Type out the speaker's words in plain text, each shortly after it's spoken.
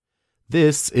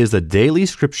This is a daily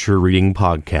scripture reading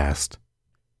podcast.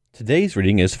 Today's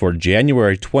reading is for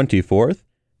January 24th,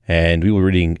 and we will be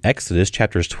reading Exodus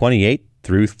chapters 28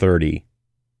 through 30.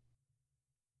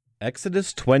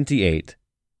 Exodus 28.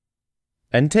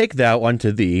 And take thou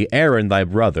unto thee Aaron thy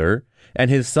brother,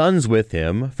 and his sons with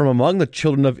him, from among the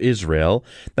children of Israel,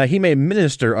 that he may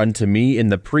minister unto me in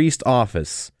the priest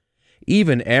office,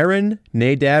 even Aaron,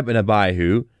 Nadab, and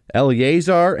Abihu,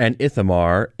 Eleazar, and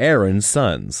Ithamar, Aaron's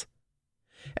sons.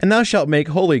 And thou shalt make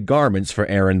holy garments for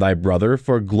Aaron thy brother,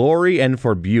 for glory and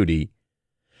for beauty.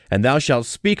 And thou shalt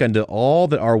speak unto all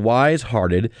that are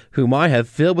wise-hearted, whom I have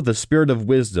filled with the spirit of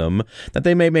wisdom, that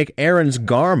they may make Aaron's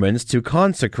garments to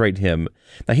consecrate him,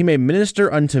 that he may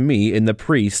minister unto me in the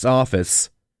priest's office.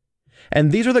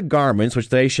 And these are the garments which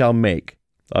they shall make: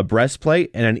 a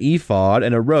breastplate, and an ephod,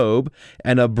 and a robe,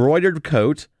 and a broidered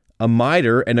coat, a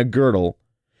mitre, and a girdle.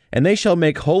 And they shall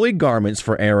make holy garments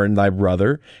for Aaron thy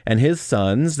brother, and his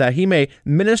sons, that he may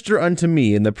minister unto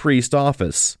me in the priest's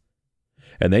office.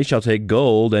 And they shall take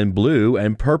gold, and blue,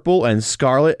 and purple, and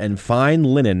scarlet, and fine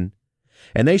linen.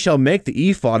 And they shall make the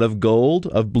ephod of gold,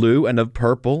 of blue, and of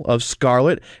purple, of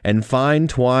scarlet, and fine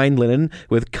twined linen,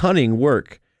 with cunning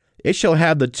work. It shall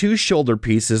have the two shoulder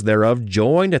pieces thereof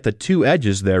joined at the two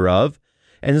edges thereof,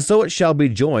 and so it shall be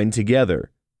joined together.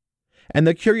 And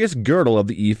the curious girdle of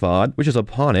the ephod, which is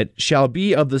upon it, shall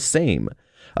be of the same,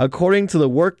 according to the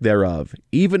work thereof,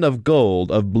 even of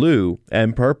gold, of blue,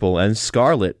 and purple, and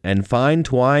scarlet, and fine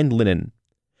twined linen.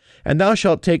 And thou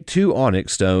shalt take 2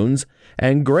 onyx stones,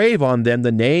 and grave on them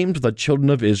the names of the children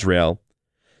of Israel,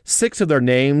 6 of their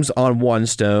names on one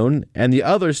stone, and the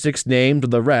other 6 names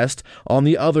of the rest on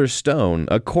the other stone,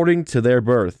 according to their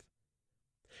birth.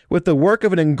 With the work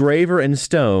of an engraver in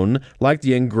stone, like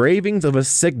the engravings of a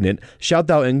signet, shalt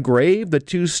thou engrave the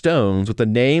 2 stones with the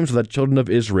names of the children of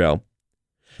Israel.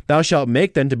 Thou shalt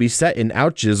make them to be set in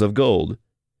ouches of gold.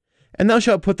 And thou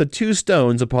shalt put the 2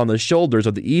 stones upon the shoulders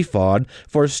of the ephod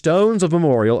for stones of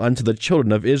memorial unto the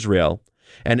children of Israel.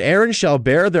 And Aaron shall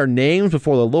bear their names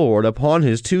before the Lord upon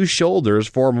his 2 shoulders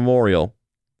for a memorial.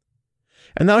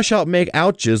 And thou shalt make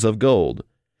ouches of gold,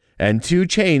 and 2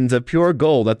 chains of pure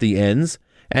gold at the ends,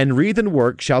 and wreathen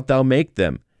work shalt thou make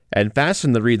them, and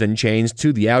fasten the wreathen chains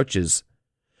to the ouches.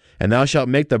 And thou shalt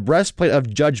make the breastplate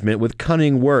of judgment with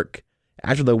cunning work.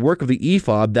 After the work of the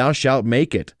ephod thou shalt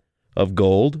make it, of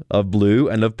gold, of blue,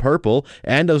 and of purple,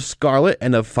 and of scarlet,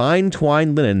 and of fine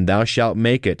twined linen thou shalt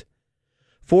make it.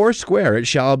 4 square it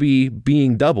shall be,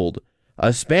 being doubled.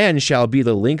 A span shall be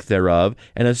the length thereof,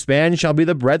 and a span shall be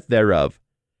the breadth thereof.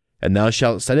 And thou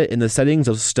shalt set it in the settings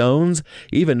of stones,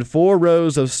 even 4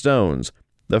 rows of stones.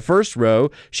 The first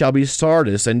row shall be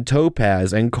sardius, and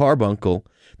topaz, and carbuncle.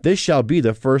 This shall be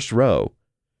the first row.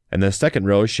 And the second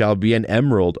row shall be an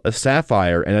emerald, a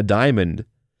sapphire, and a diamond.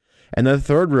 And the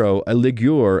third row a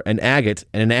ligure, an agate,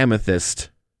 and an amethyst.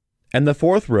 And the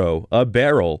fourth row a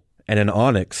beryl, and an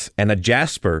onyx, and a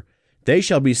jasper. They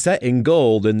shall be set in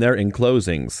gold in their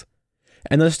enclosings.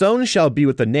 And the stones shall be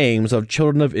with the names of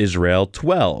children of Israel,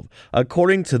 12,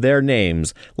 according to their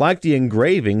names, like the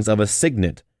engravings of a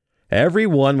signet. Every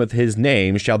one with his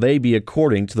name shall they be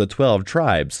according to the 12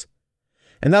 tribes.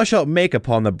 And thou shalt make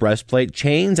upon the breastplate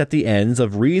chains at the ends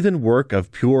of wreathen work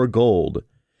of pure gold.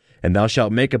 And thou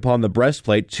shalt make upon the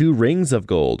breastplate 2 rings of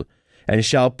gold, and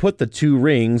shalt put the 2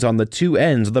 rings on the 2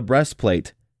 ends of the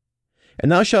breastplate. And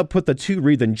thou shalt put the 2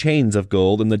 wreathen chains of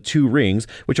gold in the 2 rings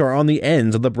which are on the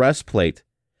ends of the breastplate.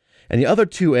 And the other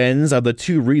 2 ends of the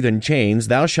 2 wreathen chains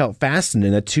thou shalt fasten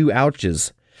in the 2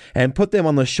 ouches, and put them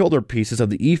on the shoulder pieces of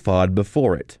the ephod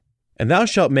before it. And thou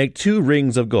shalt make 2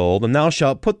 rings of gold, and thou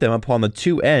shalt put them upon the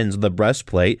 2 ends of the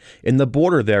breastplate in the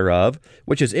border thereof,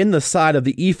 which is in the side of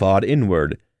the ephod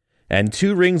inward. And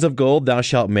 2 rings of gold thou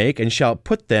shalt make, and shalt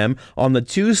put them on the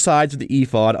 2 sides of the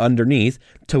ephod underneath,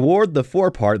 toward the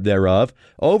forepart thereof,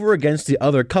 over against the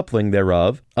other coupling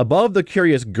thereof, above the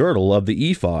curious girdle of the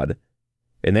ephod.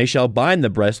 And they shall bind the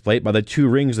breastplate by the 2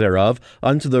 rings thereof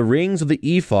unto the rings of the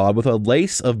ephod with a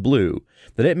lace of blue,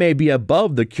 that it may be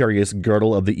above the curious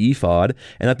girdle of the ephod,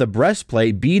 and that the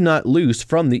breastplate be not loosed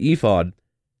from the ephod.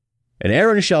 And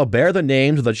Aaron shall bear the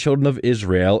names of the children of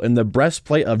Israel in the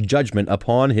breastplate of judgment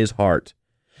upon his heart,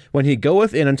 when he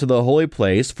goeth in unto the holy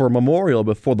place for a memorial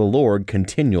before the Lord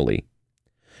continually.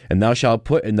 And thou shalt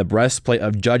put in the breastplate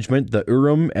of judgment the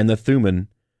Urim and the Thummim.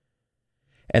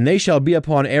 And they shall be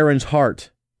upon Aaron's heart,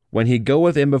 when he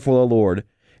goeth in before the Lord.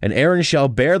 And Aaron shall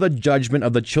bear the judgment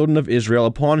of the children of Israel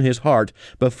upon his heart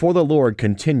before the Lord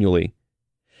continually.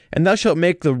 And thou shalt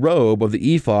make the robe of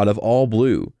the ephod of all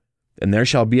blue. And there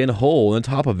shall be an hole in the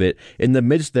top of it, in the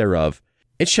midst thereof,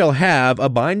 It shall have a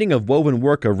binding of woven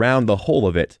work around the whole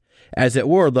of it, as it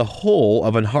were the whole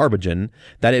of an harbington,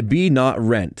 that it be not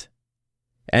rent.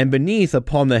 And beneath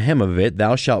upon the hem of it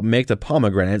thou shalt make the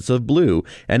pomegranates of blue,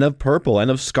 and of purple, and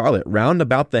of scarlet round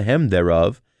about the hem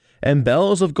thereof, and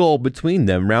bells of gold between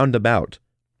them round about,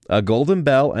 a golden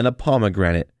bell and a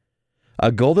pomegranate,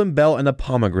 upon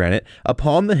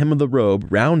the hem of the robe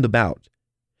round about.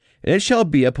 And it shall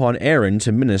be upon Aaron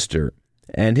to minister,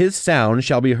 and his sound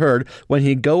shall be heard when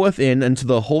he goeth in unto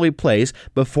the holy place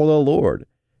before the Lord,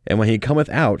 and when he cometh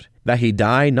out, that he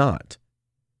die not.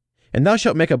 And thou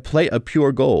shalt make a plate of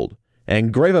pure gold,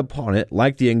 and grave upon it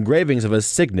like the engravings of a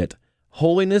signet,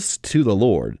 holiness to the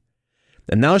Lord.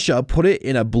 And thou shalt put it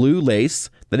in a blue lace,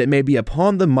 that it may be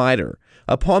upon the mitre,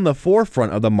 upon the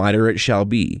forefront of the mitre it shall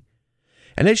be.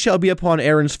 And it shall be upon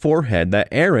Aaron's forehead, that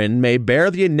Aaron may bear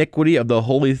the iniquity of the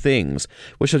holy things,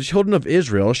 which the children of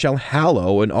Israel shall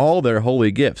hallow in all their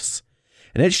holy gifts.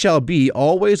 And it shall be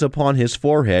always upon his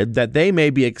forehead, that they may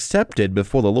be accepted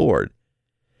before the Lord.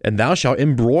 And thou shalt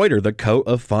embroider the coat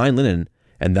of fine linen,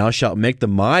 and thou shalt make the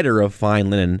mitre of fine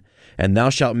linen, and thou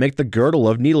shalt make the girdle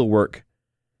of needlework.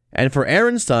 And for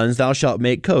Aaron's sons thou shalt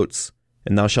make coats,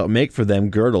 and thou shalt make for them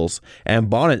girdles, and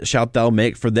bonnets shalt thou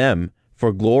make for them,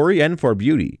 for glory and for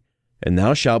beauty. And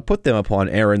thou shalt put them upon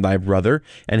Aaron thy brother,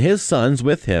 and his sons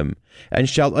with him, and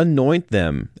shalt anoint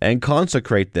them, and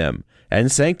consecrate them,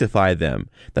 and sanctify them,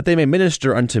 that they may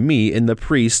minister unto me in the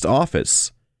priest's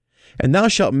office. And thou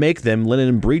shalt make them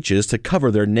linen breeches to cover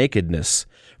their nakedness,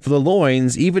 for the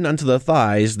loins even unto the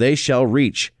thighs they shall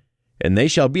reach. And they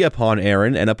shall be upon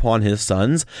Aaron and upon his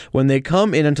sons, when they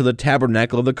come in unto the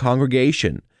tabernacle of the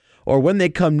congregation, or when they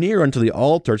come near unto the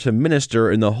altar to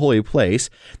minister in the holy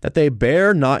place, that they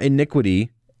bear not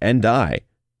iniquity, and die.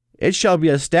 It shall be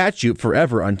a statute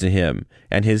forever unto him,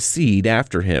 and his seed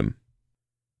after him.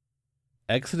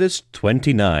 Exodus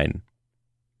 29.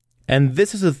 And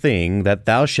this is a thing that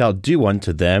thou shalt do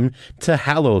unto them, to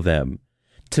hallow them,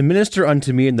 to minister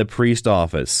unto me in the priest's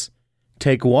office.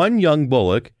 Take 1 young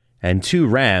bullock, and 2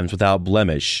 rams without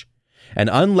blemish, and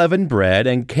unleavened bread,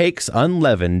 and cakes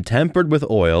unleavened, tempered with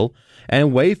oil,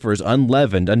 and wafers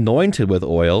unleavened, anointed with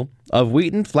oil, of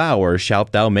wheaten flour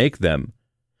shalt thou make them.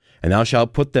 And thou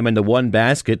shalt put them into 1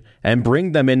 basket, and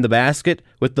bring them in the basket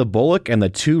with the bullock and the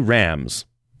 2 rams.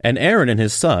 And Aaron and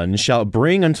his sons shalt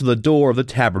bring unto the door of the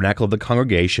tabernacle of the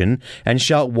congregation, and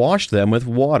shalt wash them with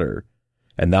water.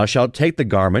 And thou shalt take the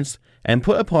garments, and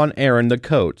put upon Aaron the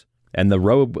coat, and the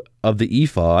robe of the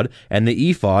ephod, and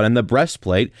the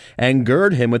breastplate, and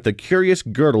gird him with the curious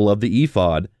girdle of the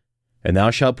ephod. And thou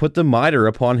shalt put the mitre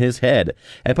upon his head,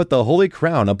 and put the holy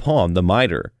crown upon the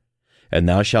mitre. And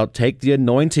thou shalt take the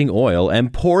anointing oil,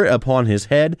 and pour it upon his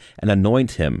head, and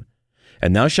anoint him.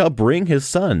 And thou shalt bring his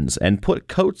sons, and put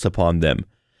coats upon them.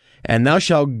 And thou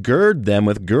shalt gird them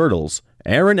with girdles,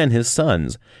 Aaron and his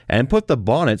sons, and put the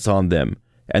bonnets on them.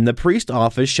 And the priest's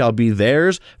office shall be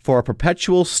theirs for a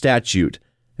perpetual statute,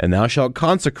 and thou shalt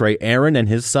consecrate Aaron and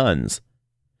his sons.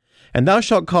 And thou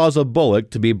shalt cause a bullock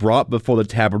to be brought before the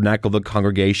tabernacle of the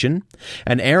congregation,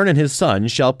 and Aaron and his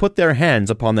sons shall put their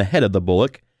hands upon the head of the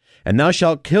bullock, and thou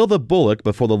shalt kill the bullock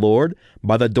before the Lord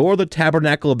by the door of the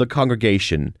tabernacle of the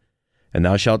congregation. And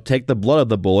thou shalt take the blood of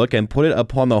the bullock, and put it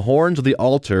upon the horns of the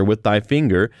altar with thy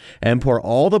finger, and pour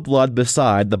all the blood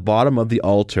beside the bottom of the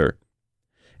altar.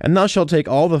 And thou shalt take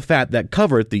all the fat that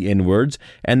covereth the inwards,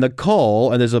 and the caul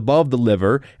that is above the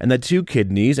liver, and the 2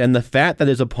 kidneys, and the fat that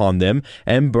is upon them,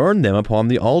 and burn them upon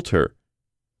the altar.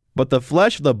 But the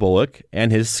flesh of the bullock,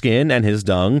 and his skin, and his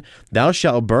dung, thou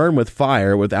shalt burn with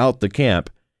fire without the camp.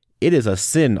 It is a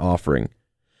sin offering.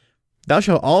 Thou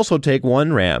shalt also take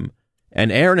 1 ram,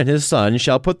 and Aaron and his sons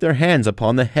shall put their hands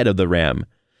upon the head of the ram.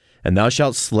 And thou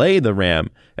shalt slay the ram,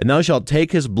 and thou shalt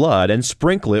take his blood, and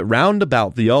sprinkle it round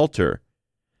about the altar.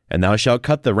 And thou shalt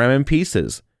cut the ram in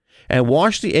pieces, and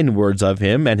wash the inwards of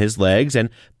him and his legs, and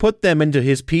put them into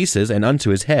his pieces and unto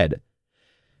his head.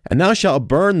 And thou shalt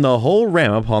burn the whole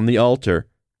ram upon the altar.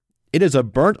 It is a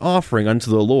burnt offering unto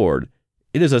the Lord.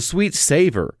 It is a sweet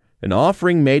savor, an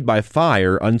offering made by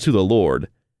fire unto the Lord.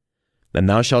 Then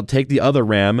thou shalt take the other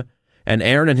ram, and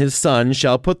Aaron and his sons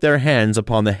shall put their hands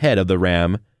upon the head of the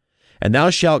ram. And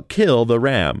thou shalt kill the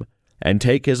ram, and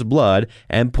take his blood,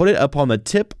 and put it upon the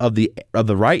tip of the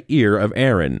right ear of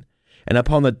Aaron, and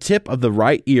upon the tip of the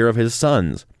right ear of his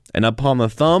sons, and upon the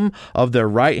thumb of their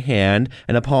right hand,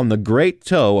 and upon the great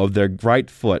toe of their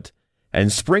right foot,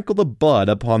 and sprinkle the blood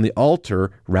upon the altar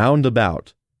round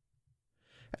about.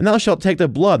 And thou shalt take the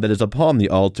blood that is upon the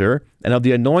altar, and of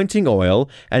the anointing oil,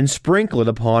 and sprinkle it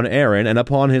upon Aaron, and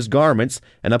upon his garments,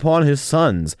 and upon his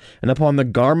sons, and upon the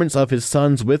garments of his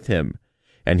sons with him,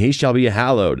 and he shall be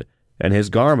hallowed, and his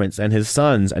garments, and his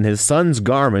sons'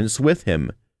 garments with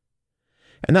him.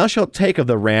 And thou shalt take of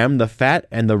the ram the fat,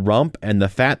 and the rump, and the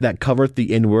fat that covereth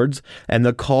the inwards, and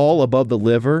the caul above the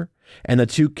liver, and the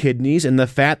 2 kidneys, and the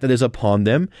fat that is upon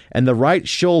them, and the right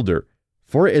shoulder,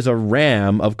 for it is a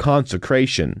ram of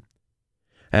consecration.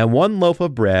 And 1 loaf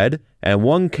of bread, and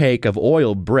 1 cake of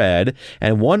oiled bread,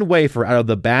 and 1 wafer out of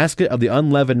the basket of the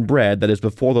unleavened bread that is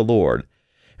before the Lord.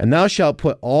 And thou shalt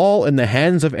put all in the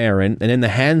hands of Aaron, and in the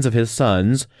hands of his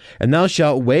sons, and thou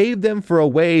shalt wave them for a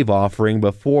wave offering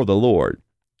before the Lord.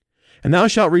 And thou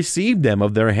shalt receive them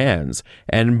of their hands,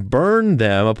 and burn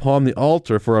them upon the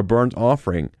altar for a burnt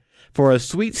offering, for a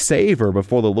sweet savor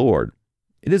before the Lord.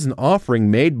 It is an offering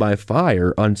made by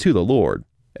fire unto the Lord.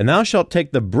 And thou shalt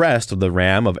take the breast of the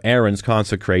ram of Aaron's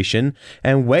consecration,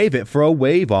 and wave it for a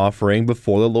wave offering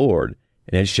before the Lord,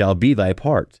 and it shall be thy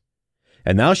part.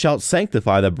 And thou shalt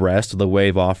sanctify the breast of the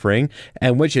wave offering,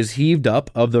 and which is heaved up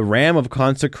of the ram of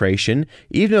consecration,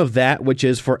 even of that which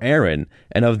is for Aaron,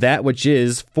 and of that which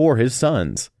is for his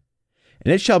sons.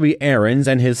 And it shall be Aaron's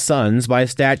and his sons by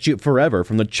statute forever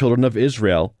from the children of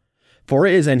Israel. For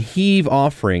it is an heave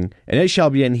offering, and it shall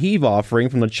be an heave offering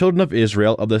from the children of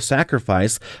Israel of the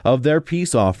sacrifice of their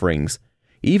peace offerings,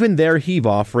 even their heave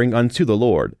offering unto the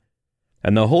Lord.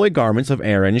 And the holy garments of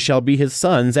Aaron shall be his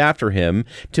sons after him,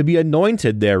 to be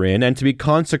anointed therein, and to be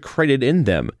consecrated in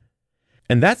them.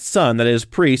 And that son that is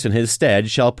priest in his stead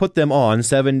shall put them on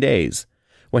 7 days,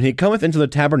 when he cometh into the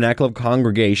tabernacle of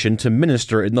congregation to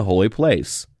minister in the holy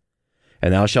place.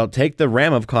 And thou shalt take the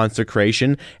ram of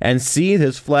consecration, and seethe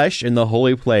his flesh in the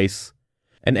holy place.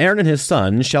 And Aaron and his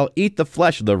sons shall eat the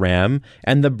flesh of the ram,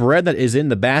 and the bread that is in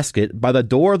the basket, by the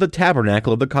door of the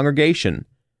tabernacle of the congregation.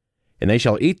 And they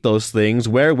shall eat those things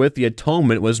wherewith the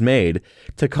atonement was made,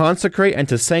 to consecrate and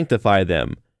to sanctify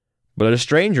them. But a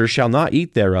stranger shall not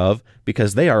eat thereof,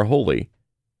 because they are holy.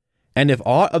 And if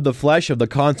aught of the flesh of the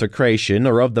consecration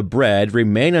or of the bread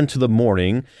remain unto the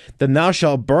morning, then thou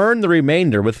shalt burn the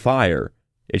remainder with fire.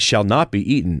 It shall not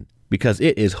be eaten, because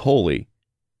it is holy.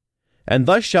 And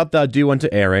thus shalt thou do unto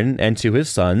Aaron and to his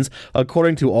sons,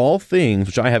 according to all things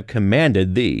which I have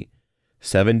commanded thee.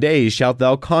 7 days shalt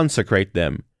thou consecrate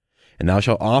them. And thou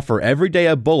shalt offer every day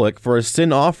a bullock for a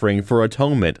sin offering for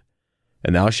atonement.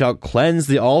 And thou shalt cleanse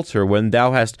the altar when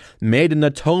thou hast made an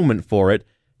atonement for it,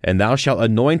 and thou shalt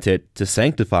anoint it to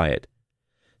sanctify it.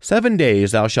 7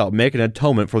 days thou shalt make an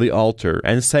atonement for the altar,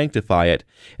 and sanctify it,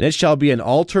 and it shall be an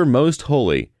altar most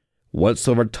holy.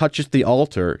 Whatsoever toucheth the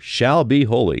altar shall be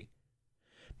holy.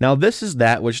 Now this is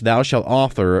that which thou shalt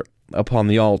offer upon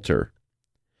the altar: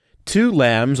 2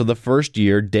 lambs of the first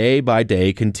year day by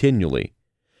day continually.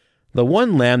 The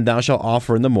 1 lamb thou shalt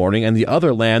offer in the morning, and the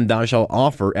other lamb thou shalt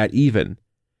offer at even.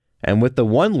 And with the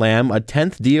 1 lamb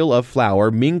 1/10 deal of flour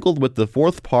mingled with the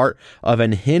 4th part of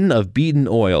an hin of beaten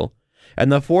oil, and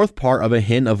the 4th part of a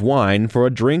hin of wine for a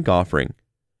drink offering.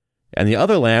 And the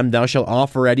other lamb thou shalt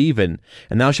offer at even,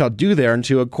 and thou shalt do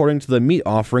thereunto according to the meat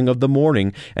offering of the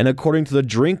morning, and according to the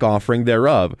drink offering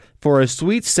thereof, for a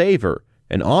sweet savor,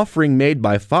 an offering made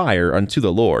by fire unto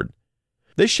the Lord.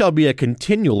 This shall be a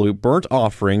continual burnt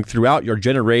offering throughout your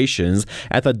generations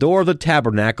at the door of the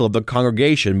tabernacle of the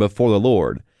congregation before the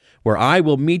Lord, where I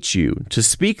will meet you, to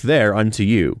speak there unto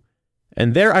you.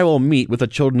 And there I will meet with the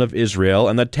children of Israel,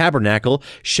 and the tabernacle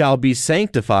shall be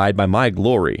sanctified by my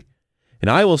glory. And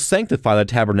I will sanctify the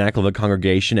tabernacle of the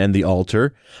congregation and the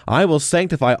altar. I will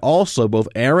sanctify also both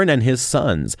Aaron and his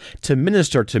sons, to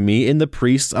minister to me in the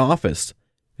priest's office.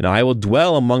 And I will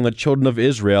dwell among the children of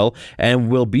Israel, and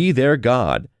will be their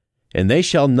God. And they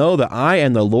shall know that I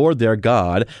am the Lord their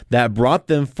God, that brought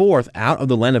them forth out of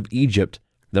the land of Egypt,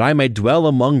 that I may dwell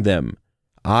among them.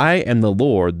 I am the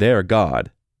Lord their God.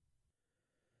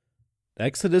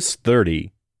 Exodus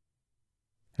 30.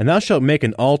 And thou shalt make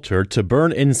an altar to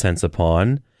burn incense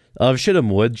upon. Of shittim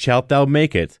wood shalt thou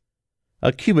make it.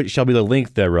 A cubit shall be the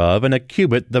length thereof, and a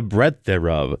cubit the breadth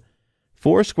thereof.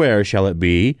 4 square shall it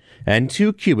be, and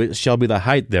 2 cubits shall be the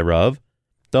height thereof.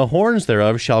 The horns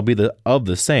thereof shall be of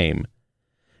the same.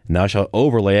 And thou shalt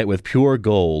overlay it with pure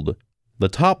gold, the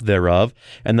top thereof,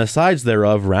 and the sides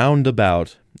thereof round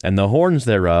about, and the horns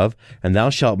thereof, and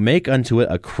thou shalt make unto it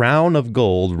a crown of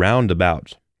gold round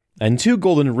about. And 2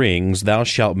 golden rings thou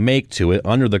shalt make to it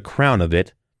under the crown of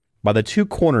it. By the 2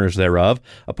 corners thereof,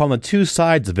 upon the 2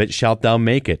 sides of it shalt thou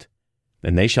make it.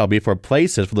 And they shall be for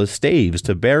places for the staves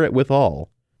to bear it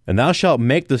withal. And thou shalt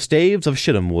make the staves of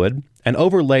shittim wood, and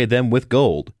overlay them with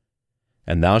gold.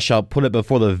 And thou shalt put it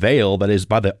before the veil that is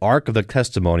by the ark of the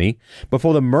testimony,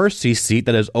 before the mercy seat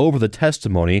that is over the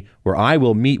testimony, where I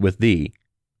will meet with thee.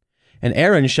 And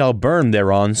Aaron shall burn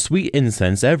thereon sweet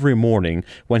incense every morning.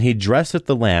 When he dresseth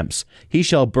the lamps, he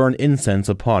shall burn incense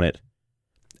upon it.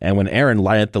 And when Aaron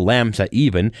lighteth the lamps at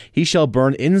even, he shall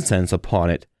burn incense upon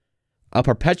it, a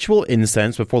perpetual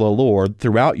incense before the Lord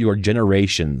throughout your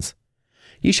generations.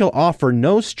 Ye shall offer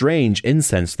no strange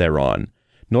incense thereon,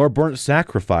 nor burnt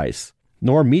sacrifice,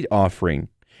 nor meat offering,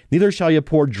 neither shall ye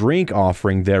pour drink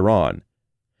offering thereon.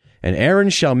 And Aaron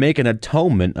shall make an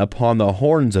atonement upon the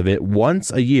horns of it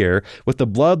once a year with the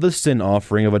blood of the sin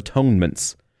offering of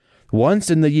atonements. Once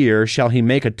in the year shall he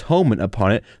make atonement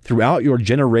upon it throughout your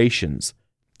generations.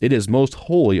 It is most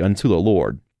holy unto the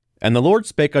Lord. And the Lord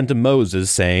spake unto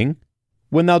Moses, saying,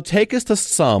 When thou takest the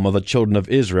sum of the children of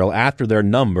Israel after their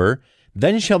number,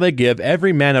 then shall they give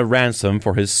every man a ransom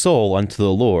for his soul unto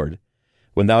the Lord.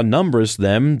 When thou numberest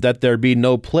them, that there be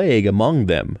no plague among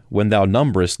them, when thou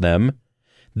numberest them,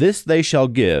 this they shall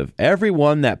give, every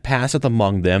one that passeth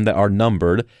among them that are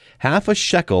numbered, half a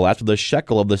shekel after the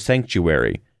shekel of the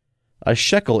sanctuary. A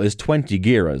shekel is 20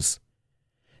 gerahs.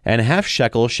 And half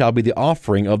shekel shall be the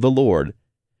offering of the Lord.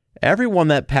 Every one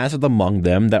that passeth among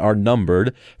them that are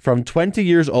numbered, from 20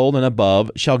 years old and above,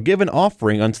 shall give an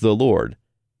offering unto the Lord.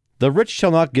 The rich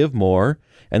shall not give more,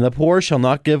 and the poor shall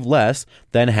not give less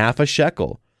than half a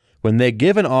shekel, when they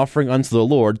give an offering unto the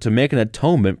Lord to make an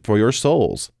atonement for your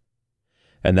souls.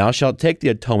 And thou shalt take the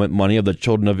atonement money of the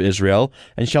children of Israel,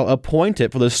 and shalt appoint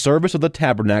it for the service of the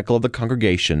tabernacle of the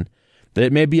congregation, that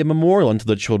it may be a memorial unto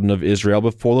the children of Israel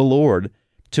before the Lord,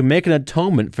 to make an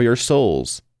atonement for your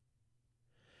souls.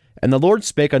 And the Lord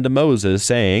spake unto Moses,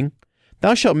 saying,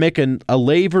 Thou shalt make a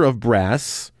laver of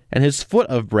brass, and his foot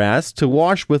of brass to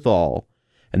wash withal,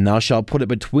 and thou shalt put it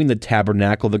between the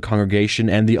tabernacle of the congregation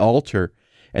and the altar,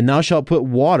 and thou shalt put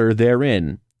water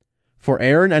therein. For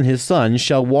Aaron and his sons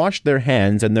shall wash their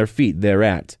hands and their feet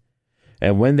thereat.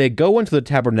 And when they go into the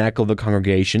tabernacle of the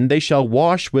congregation, they shall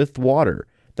wash with water,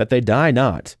 that they die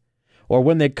not. Or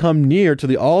when they come near to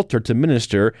the altar to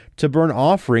minister, to burn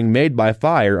offering made by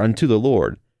fire unto the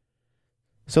Lord.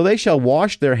 So they shall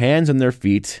wash their hands and their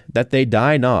feet, that they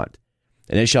die not.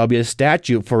 And it shall be a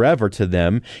statute forever to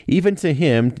them, even to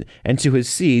him and to his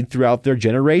seed throughout their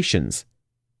generations.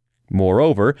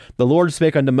 Moreover, the Lord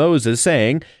spake unto Moses,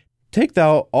 saying, Take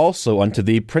thou also unto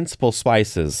thee principal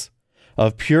spices,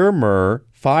 of pure myrrh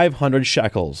 500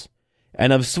 shekels,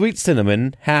 and of sweet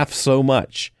cinnamon half so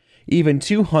much, even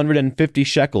 250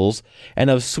 shekels, and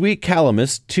of sweet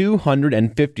calamus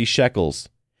 250 shekels,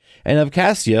 and of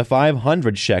cassia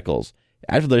 500 shekels,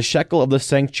 after the shekel of the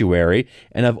sanctuary,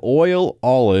 and of oil,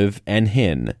 olive, and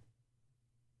hin.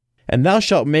 And thou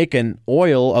shalt make an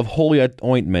oil of holy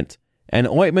ointment, an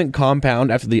ointment compound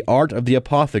after the art of the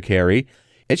apothecary.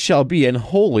 It shall be an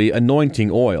holy anointing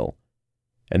oil.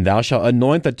 And thou shalt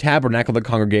anoint the tabernacle of the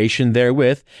congregation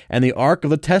therewith, and the ark of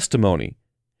the testimony,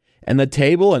 and the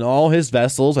table and all his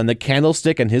vessels, and the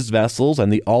candlestick and his vessels,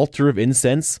 and the altar of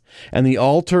incense, and the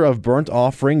altar of burnt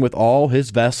offering with all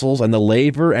his vessels, and the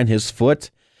laver and his foot.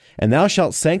 And thou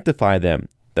shalt sanctify them,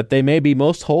 that they may be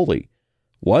most holy.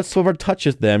 Whatsoever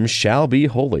toucheth them shall be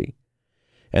holy.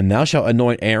 And thou shalt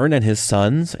anoint Aaron and his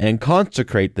sons, and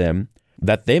consecrate them,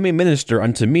 that they may minister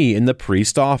unto me in the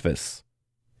priest's office.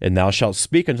 And thou shalt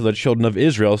speak unto the children of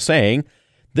Israel, saying,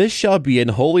 This shall be an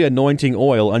holy anointing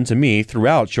oil unto me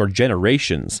throughout your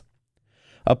generations.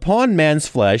 Upon man's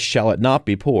flesh shall it not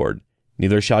be poured,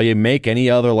 neither shall ye make any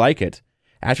other like it.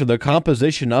 After the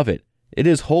composition of it, it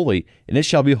is holy, and it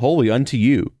shall be holy unto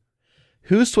you.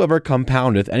 Whosoever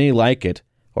compoundeth any like it,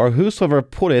 or whosoever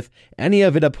putteth any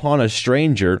of it upon a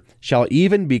stranger, shall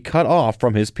even be cut off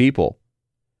from his people.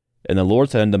 And the Lord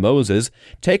said unto Moses,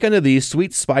 Take unto thee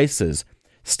sweet spices,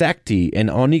 stacte, and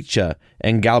onycha,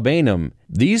 and galbanum,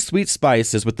 these sweet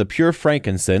spices with the pure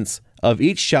frankincense, of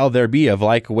each shall there be of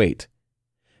like weight.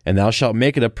 And thou shalt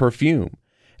make it a perfume,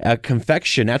 a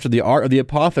confection after the art of the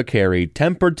apothecary,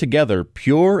 tempered together,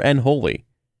 pure and holy.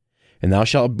 And thou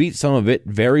shalt beat some of it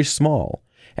very small,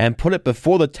 and put it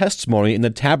before the testimony in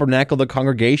the tabernacle of the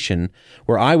congregation,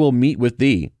 where I will meet with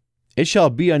thee. It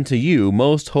shall be unto you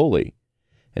most holy.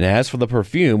 And as for the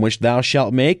perfume which thou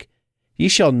shalt make, ye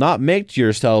shall not make to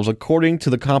yourselves according to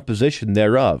the composition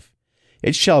thereof.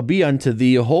 It shall be unto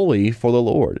thee holy for the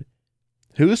Lord.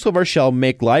 Whosoever shall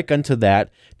make like unto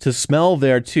that, to smell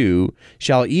thereto,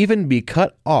 shall even be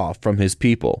cut off from his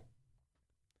people.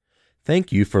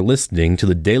 Thank you for listening to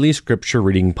the Daily Scripture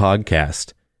Reading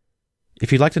Podcast.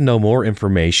 If you'd like to know more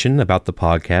information about the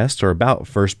podcast or about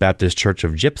First Baptist Church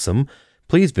of Gypsum,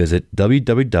 please visit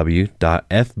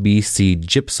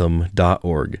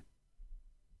www.fbcgypsum.org.